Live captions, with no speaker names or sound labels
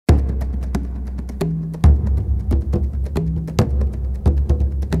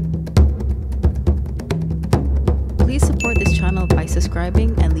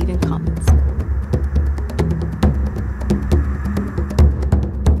subscribing, and leaving comments.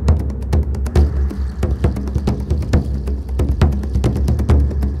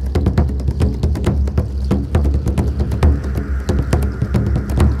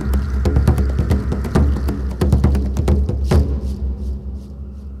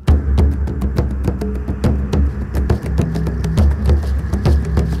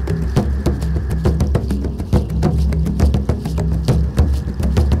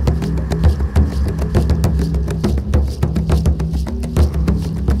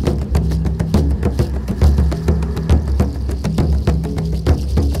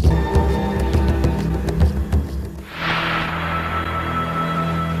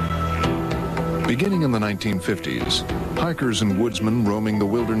 Beginning in the 1950s, hikers and woodsmen roaming the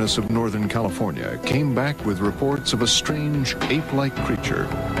wilderness of Northern California came back with reports of a strange ape-like creature.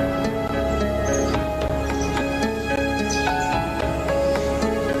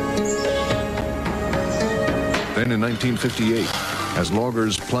 Then in 1958, as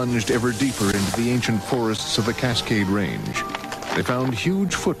loggers plunged ever deeper into the ancient forests of the Cascade Range, they found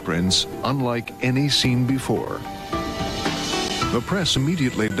huge footprints unlike any seen before. The press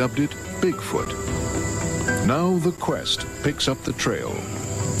immediately dubbed it Bigfoot. Now the quest picks up the trail.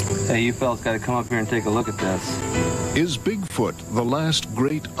 Hey, you fellas got to come up here and take a look at this. Is Bigfoot the last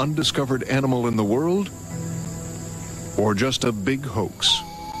great undiscovered animal in the world? Or just a big hoax?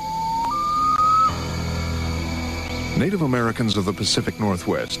 Native Americans of the Pacific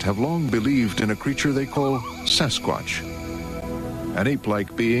Northwest have long believed in a creature they call Sasquatch, an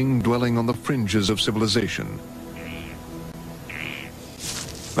ape-like being dwelling on the fringes of civilization.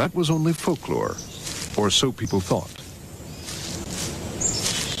 That was only folklore, or so people thought.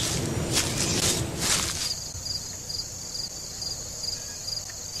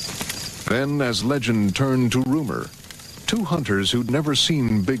 Then, as legend turned to rumor, two hunters who'd never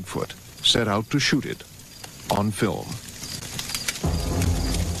seen Bigfoot set out to shoot it on film.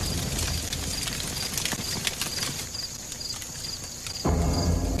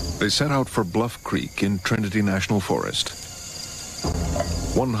 They set out for Bluff Creek in Trinity National Forest.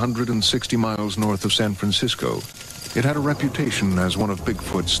 160 miles north of San Francisco, it had a reputation as one of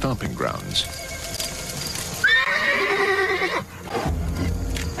Bigfoot's stomping grounds.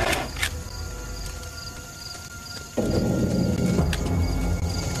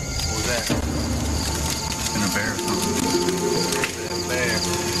 What was that? In a bear or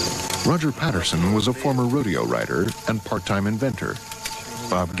something. Roger Patterson was a former rodeo rider and part-time inventor.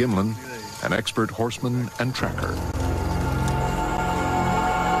 Bob Gimlin, an expert horseman and tracker.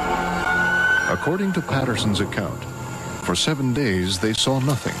 According to Patterson's account, for 7 days they saw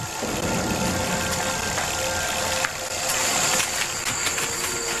nothing.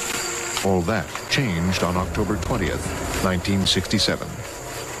 All that changed on October 20th, 1967.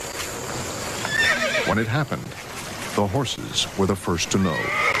 When it happened, the horses were the first to know.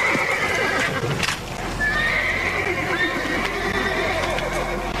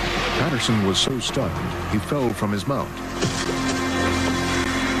 Patterson was so stunned, he fell from his mount.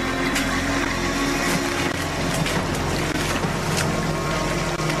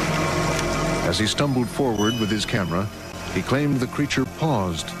 As he stumbled forward with his camera, he claimed the creature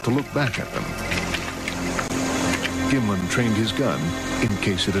paused to look back at them. Gimlin trained his gun in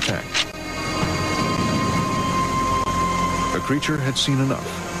case it attacked. The creature had seen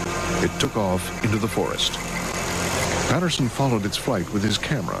enough. It took off into the forest. Patterson followed its flight with his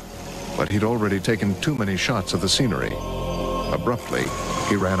camera, but he'd already taken too many shots of the scenery. Abruptly,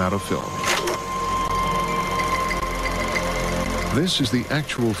 he ran out of film. This is the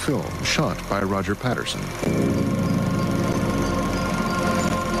actual film shot by Roger Patterson.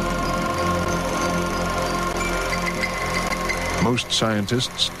 Most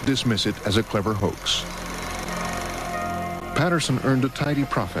scientists dismiss it as a clever hoax. Patterson earned a tidy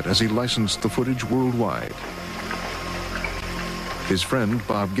profit as he licensed the footage worldwide. His friend,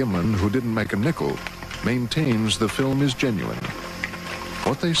 Bob Gimlin, who didn't make a nickel, maintains the film is genuine.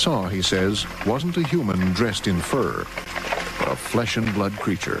 What they saw, he says, wasn't a human dressed in fur, but a flesh and blood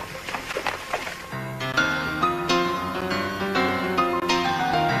creature.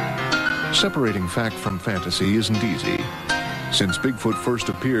 Separating fact from fantasy isn't easy. Since Bigfoot first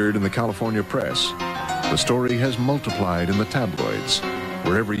appeared in the California press, the story has multiplied in the tabloids,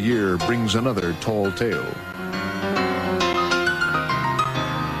 where every year brings another tall tale.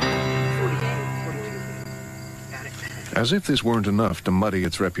 As if this weren't enough to muddy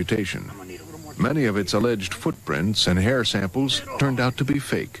its reputation, many of its alleged footprints and hair samples turned out to be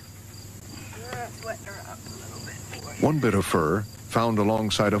fake. One bit of fur, found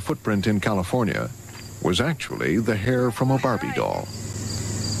alongside a footprint in California, was actually the hair from a Barbie doll.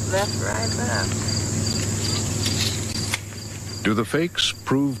 Left, right, left. Do the fakes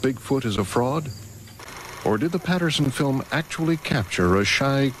prove Bigfoot is a fraud? Or did the Patterson film actually capture a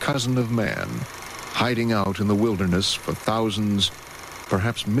shy cousin of man, hiding out in the wilderness for thousands,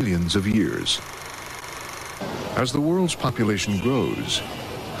 perhaps millions of years? As the world's population grows,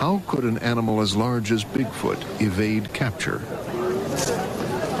 how could an animal as large as Bigfoot evade capture?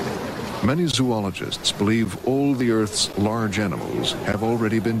 Many zoologists believe all the Earth's large animals have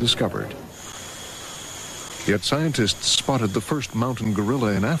already been discovered. Yet scientists spotted the first mountain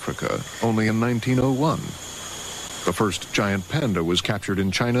gorilla in Africa only in 1901. The first giant panda was captured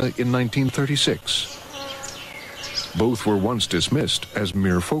in China in 1936. Both were once dismissed as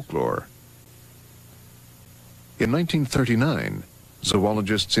mere folklore. In 1939,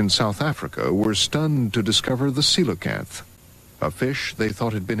 zoologists in South Africa were stunned to discover the coelacanth, a fish they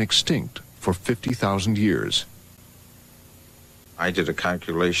thought had been extinct for 50,000 years. I did a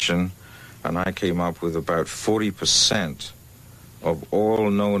calculation, and I came up with about 40% of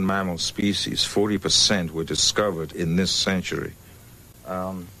all known mammal species, 40% were discovered in this century.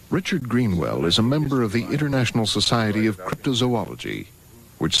 Richard Greenwell is a member of the International Society of Cryptozoology,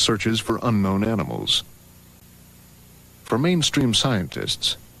 which searches for unknown animals. For mainstream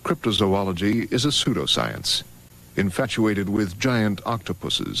scientists, cryptozoology is a pseudoscience, infatuated with giant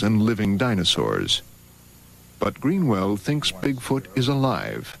octopuses and living dinosaurs. But Greenwell thinks Bigfoot is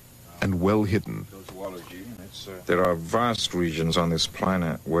alive and well hidden. There are vast regions on this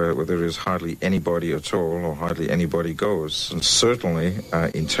planet where there is hardly anybody at all, or hardly anybody goes. And certainly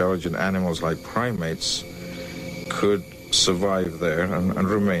intelligent animals like primates could survive there and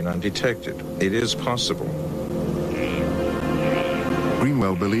remain undetected. It is possible.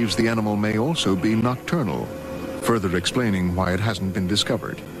 Greenwell believes the animal may also be nocturnal, further explaining why it hasn't been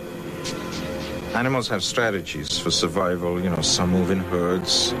discovered. Animals have strategies for survival. You know, some move in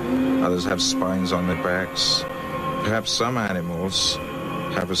herds, others have spines on their backs. Perhaps some animals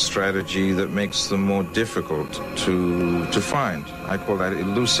have a strategy that makes them more difficult to find. I call that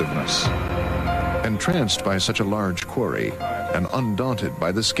elusiveness. Entranced by such a large quarry and undaunted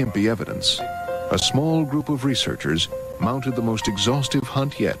by the skimpy evidence, a small group of researchers mounted the most exhaustive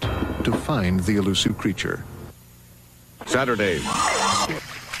hunt yet to find the elusive creature. Saturday.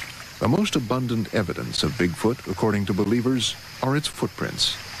 The most abundant evidence of Bigfoot, according to believers, are its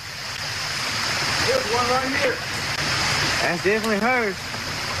footprints. There's one right here. That's definitely hers.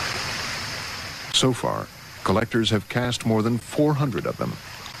 So far, collectors have cast more than 400 of them.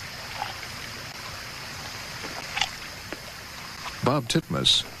 Bob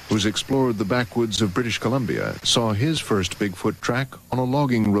Titmus, who's explored the backwoods of British Columbia, saw his first Bigfoot track on a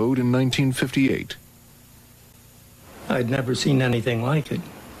logging road in 1958. I'd never seen anything like it.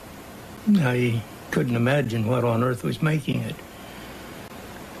 I couldn't imagine what on earth was making it.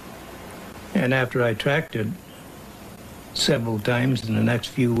 And after I tracked it several times in the next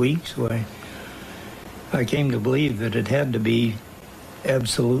few weeks, I came to believe that it had to be,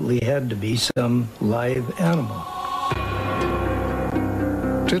 absolutely had to be, some live animal.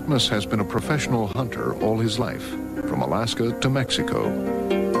 Titmus has been a professional hunter all his life, from Alaska to Mexico.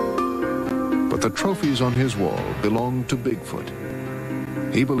 But the trophies on his wall belong to Bigfoot.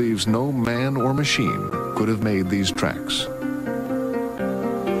 He believes no man or machine could have made these tracks.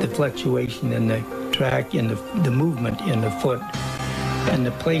 The fluctuation in the track, in the movement in the foot, and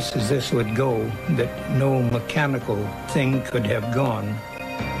the places this would go that no mechanical thing could have gone.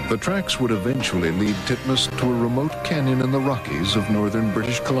 The tracks would eventually lead Titmus to a remote canyon in the Rockies of northern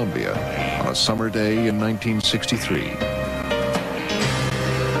British Columbia on a summer day in 1963.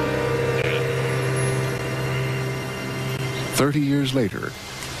 "30 years later,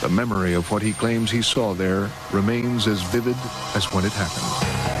 the memory of what he claims he saw there remains as vivid as when it happened.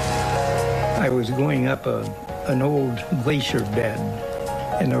 I was going up an old glacier bed,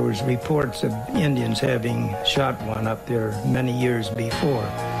 and there was reports of Indians having shot one up there many years before.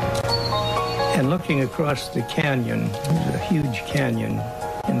 And looking across the canyon, there's a huge canyon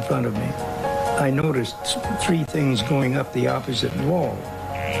in front of me, I noticed three things going up the opposite wall.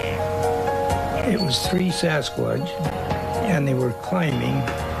 It was three Sasquatch, and they were climbing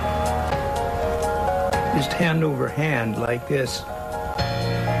just hand over hand like this.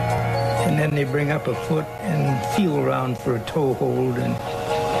 And then they bring up a foot and feel around for a toe hold and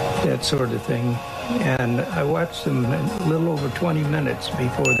that sort of thing. And I watched them a little over 20 minutes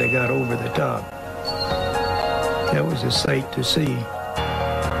before they got over the top. That was a sight to see.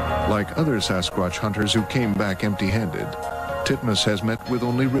 Like other Sasquatch hunters who came back empty-handed, Titmus has met with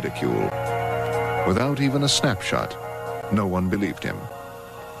only ridicule. Without even a snapshot, no one believed him.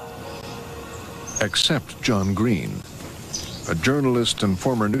 except John Green. A journalist and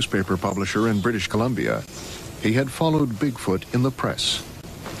former newspaper publisher in British Columbia, he had followed Bigfoot in the press.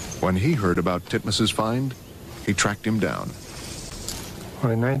 When he heard about Titmus's find, he tracked him down.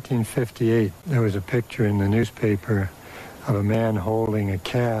 Well, in 1958, there was a picture in the newspaper of a man holding a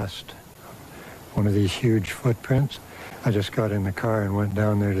cast, one of these huge footprints. I just got in the car and went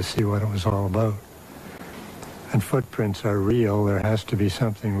down there to see what it was all about. And footprints are real. There has to be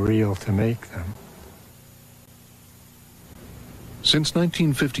something real to make them. Since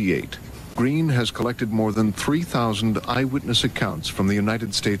 1958, Green has collected more than 3,000 eyewitness accounts from the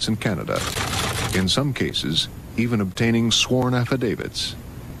United States and Canada, in some cases even obtaining sworn affidavits.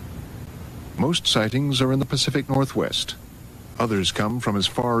 Most sightings are in the Pacific Northwest. Others come from as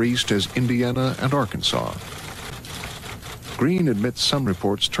far east as Indiana and Arkansas. Green admits some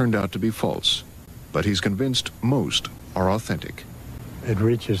reports turned out to be false, but he's convinced most are authentic. It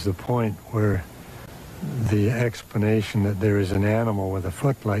reaches the point where the explanation that there is an animal with a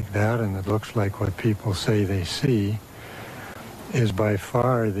foot like that and that looks like what people say they see is by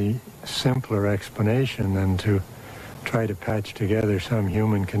far the simpler explanation than to try to patch together some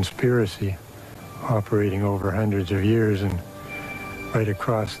human conspiracy operating over hundreds of years and right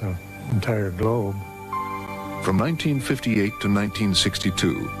across the entire globe. From 1958 to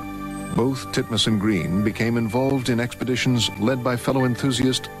 1962, both Titmus and Green became involved in expeditions led by fellow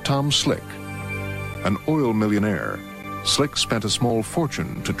enthusiast Tom Slick. An oil millionaire, Slick spent a small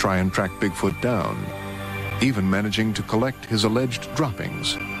fortune to try and track Bigfoot down, even managing to collect his alleged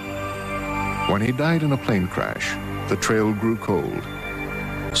droppings. When he died in a plane crash, the trail grew cold.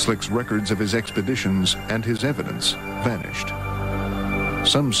 Slick's records of his expeditions and his evidence vanished.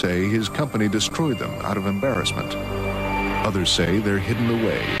 Some say his company destroyed them out of embarrassment. Others say they're hidden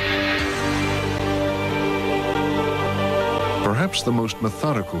away. Perhaps the most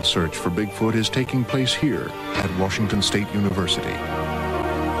methodical search for Bigfoot is taking place here at Washington State University.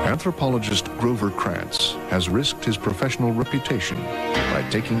 Anthropologist Grover Krantz has risked his professional reputation by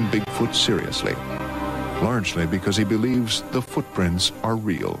taking Bigfoot seriously, largely because he believes the footprints are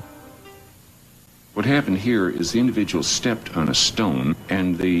real. What happened here is the individual stepped on a stone,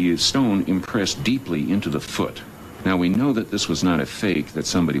 and the stone impressed deeply into the foot. Now, we know that this was not a fake that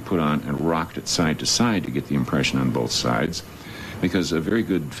somebody put on and rocked it side to side to get the impression on both sides, because a very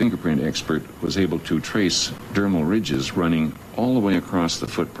good fingerprint expert was able to trace dermal ridges running all the way across the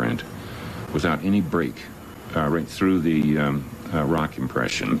footprint without any break, right through the rock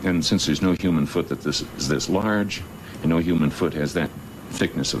impression. And since there's no human foot that is this large, and no human foot has that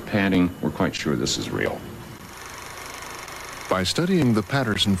thickness of padding, we're quite sure this is real. By studying the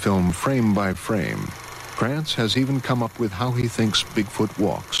Patterson film frame by frame, Krantz has even come up with how he thinks Bigfoot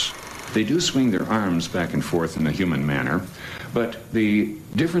walks. They do swing their arms back and forth in a human manner, but the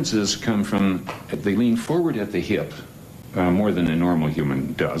differences come from they lean forward at the hip more than a normal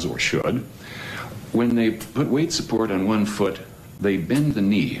human does or should. When they put weight support on one foot, they bend the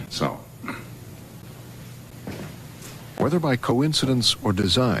knee, so. Whether by coincidence or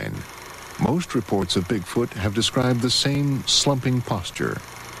design, most reports of Bigfoot have described the same slumping posture,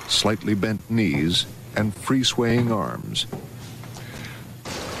 slightly bent knees, and free-swaying arms.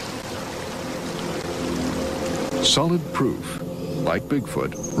 Solid proof, like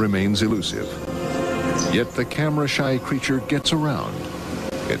Bigfoot, remains elusive. Yet the camera-shy creature gets around.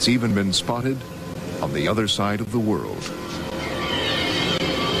 It's even been spotted on the other side of the world.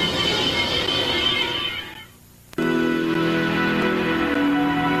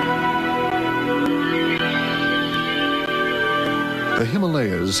 The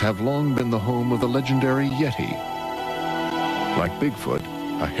Himalayas have long been the home of the legendary Yeti. Like Bigfoot,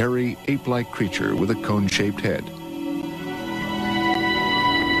 a hairy, ape-like creature with a cone-shaped head.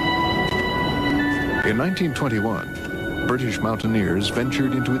 In 1921, British mountaineers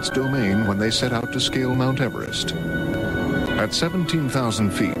ventured into its domain when they set out to scale Mount Everest. At 17,000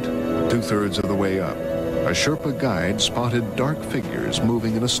 feet, two-thirds of the way up, a Sherpa guide spotted dark figures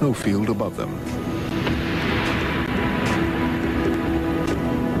moving in a snowfield above them.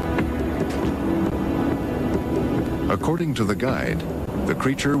 According to the guide, the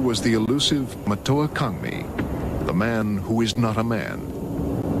creature was the elusive Matoa Kangmi, the man who is not a man.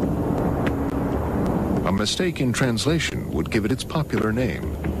 A mistake in translation would give it its popular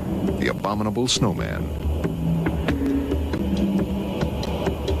name, the Abominable Snowman.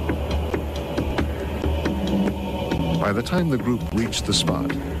 By the time the group reached the spot,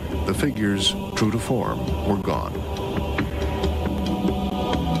 the figures, true to form, were gone.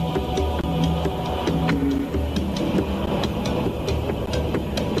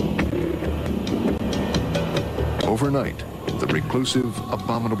 Overnight, the reclusive,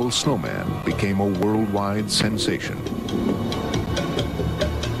 abominable snowman became a worldwide sensation.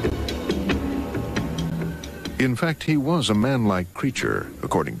 In fact, he was a man-like creature,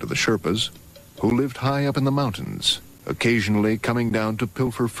 according to the Sherpas, who lived high up in the mountains, occasionally coming down to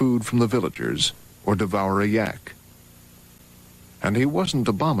pilfer food from the villagers or devour a yak. And he wasn't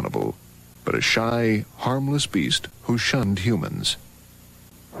abominable, but a shy, harmless beast who shunned humans.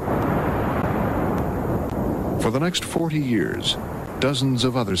 For the next 40 years, dozens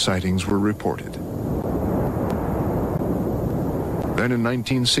of other sightings were reported. Then in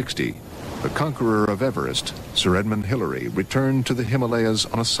 1960, the conqueror of Everest, Sir Edmund Hillary, returned to the Himalayas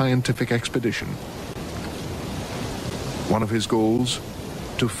on a scientific expedition. One of his goals,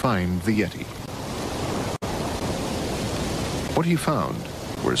 to find the Yeti. What he found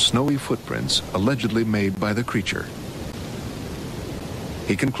were snowy footprints allegedly made by the creature.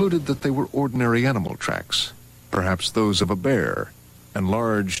 He concluded that they were ordinary animal tracks, perhaps those of a bear,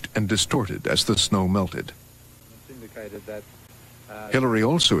 enlarged and distorted as the snow melted. Hillary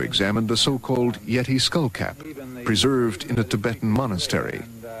also examined a so-called Yeti skullcap, preserved in a Tibetan monastery.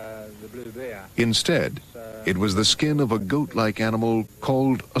 Instead, it was the skin of a goat-like animal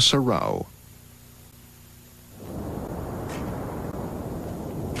called a sarau.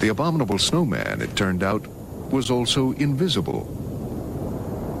 The abominable snowman, it turned out, was also invisible.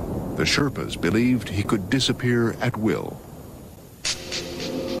 The Sherpas believed he could disappear at will.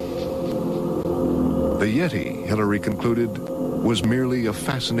 The Yeti, Hillary concluded, was merely a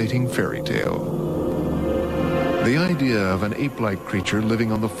fascinating fairy tale. The idea of an ape-like creature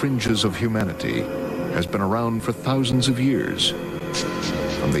living on the fringes of humanity has been around for thousands of years,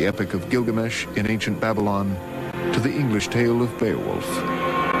 from the Epic of Gilgamesh in ancient Babylon to the English tale of Beowulf.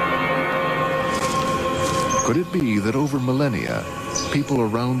 Could it be that over millennia, people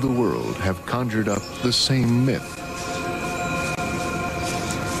around the world have conjured up the same myth?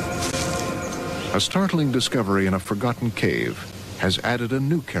 A startling discovery in a forgotten cave has added a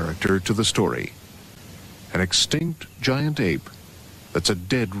new character to the story. An extinct giant ape that's a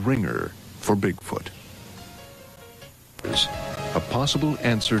dead ringer for Bigfoot. A possible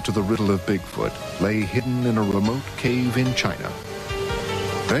answer to the riddle of Bigfoot lay hidden in a remote cave in China.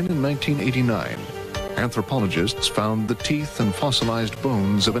 Then in 1989, anthropologists found the teeth and fossilized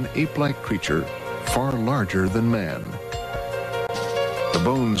bones of an ape-like creature far larger than man. The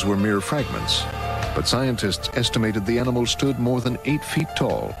bones were mere fragments, but scientists estimated the animal stood more than 8 feet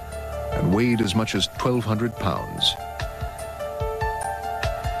tall and weighed as much as 1,200 pounds.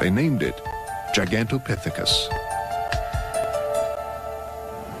 They named it Gigantopithecus.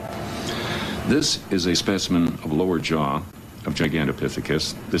 This is a specimen of lower jaw of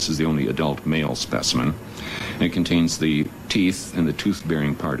Gigantopithecus. This is the only adult male specimen. And it contains the teeth and the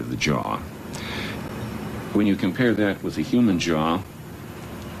tooth-bearing part of the jaw. When you compare that with the human jaw,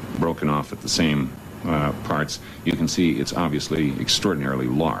 broken off at the same parts, you can see it's obviously extraordinarily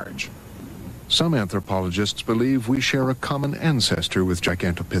large. Some anthropologists believe we share a common ancestor with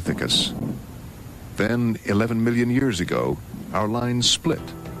Gigantopithecus. Then, 11 million years ago, our lines split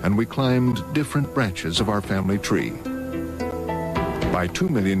and we climbed different branches of our family tree. By 2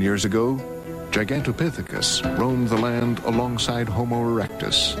 million years ago, Gigantopithecus roamed the land alongside Homo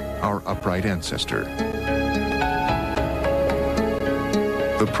erectus, our upright ancestor.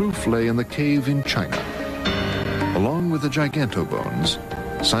 The proof lay in the cave in China. Along with the gigantobones,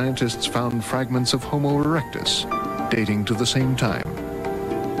 scientists found fragments of Homo erectus dating to the same time.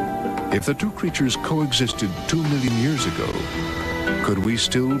 If the two creatures coexisted 2 million years ago, could we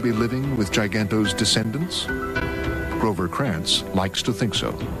still be living with Giganto's descendants? Grover Krantz likes to think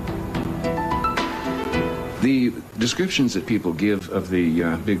so. The descriptions that people give of the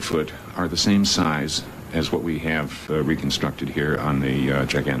Bigfoot are the same size as what we have reconstructed here on the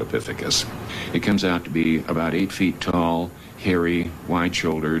Gigantopithecus. It comes out to be about 8 feet tall, hairy,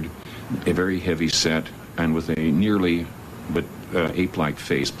 wide-shouldered, a very heavy set, and with a nearly but ape-like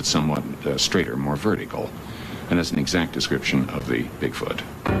face, but somewhat straighter, more vertical. And that's an exact description of the Bigfoot.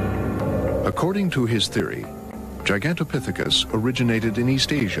 According to his theory, Gigantopithecus originated in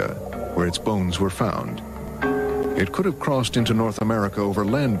East Asia, where its bones were found. It could have crossed into North America over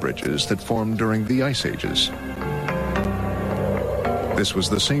land bridges that formed during the Ice Ages. This was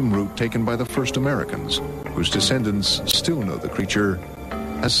the same route taken by the first Americans, whose descendants still know the creature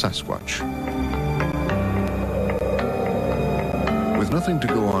as Sasquatch. With nothing to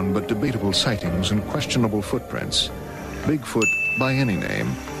go on but debatable sightings and questionable footprints, Bigfoot, by any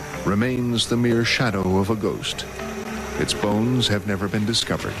name, remains the mere shadow of a ghost. Its bones have never been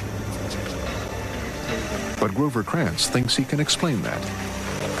discovered. But Grover Krantz thinks he can explain that.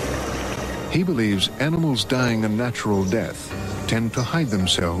 He believes animals dying a natural death tend to hide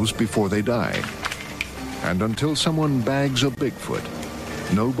themselves before they die. And until someone bags a Bigfoot,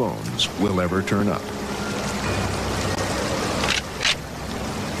 no bones will ever turn up.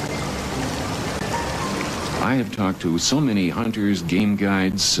 I have talked to so many hunters, game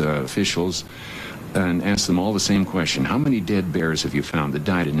guides, officials, and asked them all the same question. How many dead bears have you found that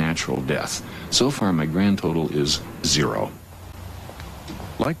died a natural death? So far, my grand total is 0.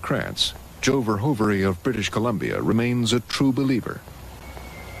 Like Krantz, Joe Verhoevery of British Columbia remains a true believer.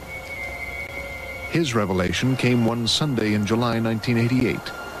 His revelation came one Sunday in July 1988.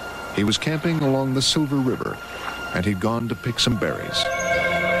 He was camping along the Silver River, and he'd gone to pick some berries.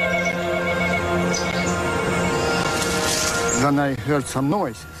 Then I heard some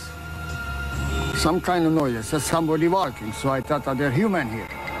noises. Some kind of noises. There's somebody walking, so I thought that they're human here.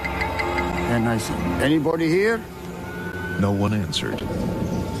 And I said, anybody here? No one answered.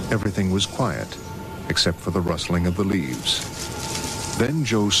 Everything was quiet, except for the rustling of the leaves. Then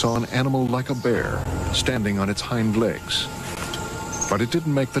Joe saw an animal like a bear, standing on its hind legs. But it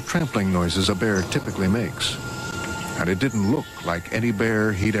didn't make the trampling noises a bear typically makes. And it didn't look like any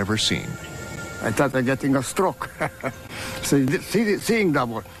bear he'd ever seen. I thought I'm getting a stroke. So seeing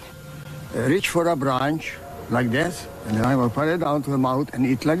double. Reach for a branch, like this, and then I will put it down to the mouth and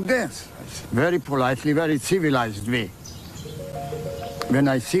eat like this. Very politely, very civilized way. When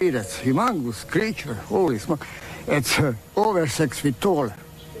I see that humongous creature, holy smoke, it's over 6 feet tall.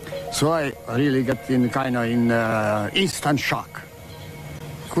 So I really get in kind of in instant shock.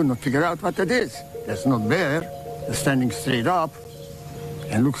 Could not figure out what it is. It's not bear. It's standing straight up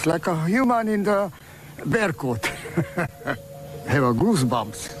and looks like a human in the bear coat. Have a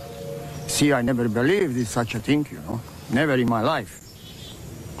goosebumps. See, I never believed in such a thing, you know. Never in my life.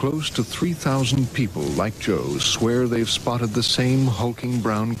 Close to 3,000 people like Joe swear they've spotted the same hulking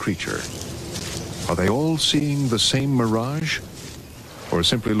brown creature. Are they all seeing the same mirage? Or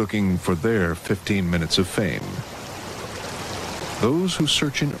simply looking for their 15 minutes of fame? Those who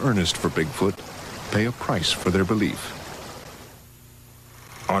search in earnest for Bigfoot pay a price for their belief.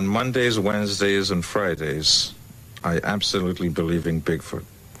 On Mondays, Wednesdays, and Fridays, I absolutely believe in Bigfoot.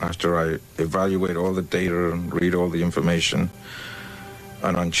 After I evaluate all the data and read all the information.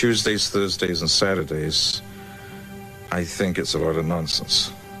 And on Tuesdays, Thursdays, and Saturdays, I think it's a lot of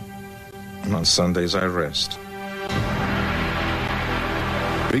nonsense. And on Sundays, I rest.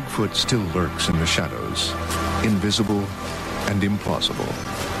 Bigfoot still lurks in the shadows, invisible and implausible.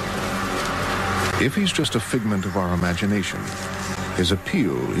 If he's just a figment of our imagination, his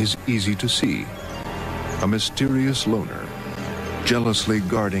appeal is easy to see. A mysterious loner, jealously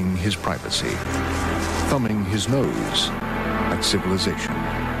guarding his privacy, thumbing his nose at civilization.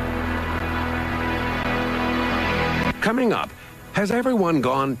 Coming up, has everyone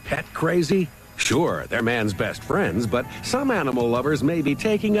gone pet crazy? Sure, they're man's best friends, but some animal lovers may be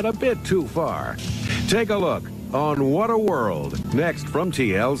taking it a bit too far. Take a look on What a World, next from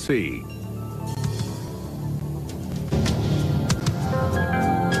TLC.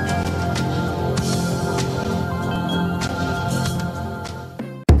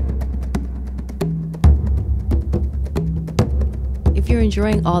 If you're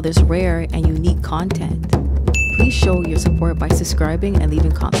enjoying all this rare and unique content, please show your support by subscribing and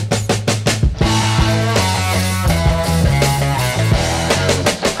leaving comments.